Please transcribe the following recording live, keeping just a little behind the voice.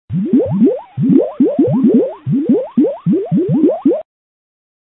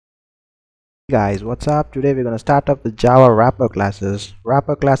Guys, what's up? Today we're going to start up with Java wrapper classes.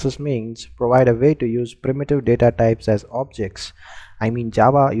 Wrapper classes means provide a way to use primitive data types as objects.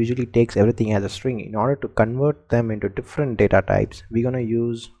 Java usually takes everything as a string. In order to convert them into different data types, we're going to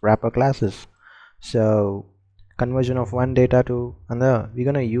use wrapper classes. So conversion of one data to another, we're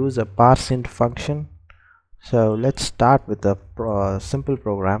going to use a parse int function. So let's start with a simple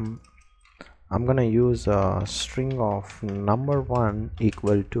program. I'm going to use a string of number1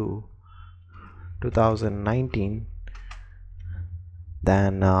 equal to 2019.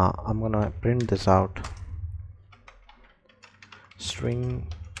 Then I'm gonna print this out, string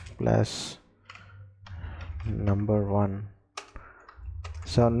plus number1.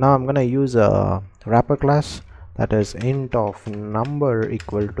 So now I'm gonna use a wrapper class that is int of number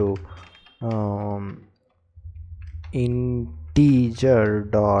equal to integer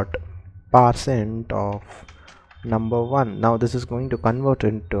dot parseInt of number1. Now this is going to convert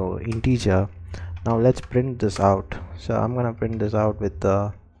into integer. Now let's print this out. So I'm gonna print this out with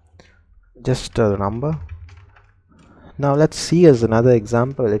just the number. Now let's see as another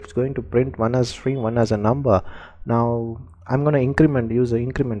example. It's going to print one as string, one as a number. Now I'm gonna use the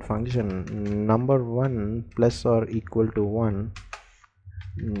increment function, number1 plus or equal to 1,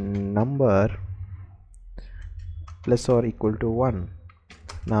 number plus or equal to 1.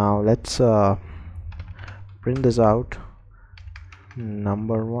 Now let's print this out,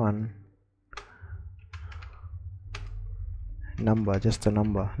 number1 number, just a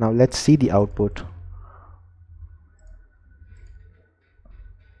number. Now let's see the output.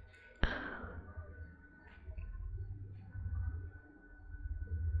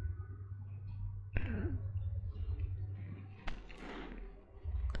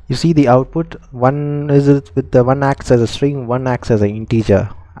 You see the output, one is with the one acts as a string, one acts as an integer.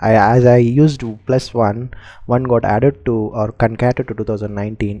 As I used +1, one got added to or concatenated to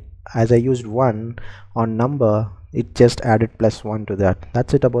 2019. As I used 1 on number, it just added +1 to that.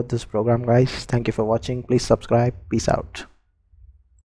 That's it about this program, guys. Thank you for watching. Please subscribe. Peace out.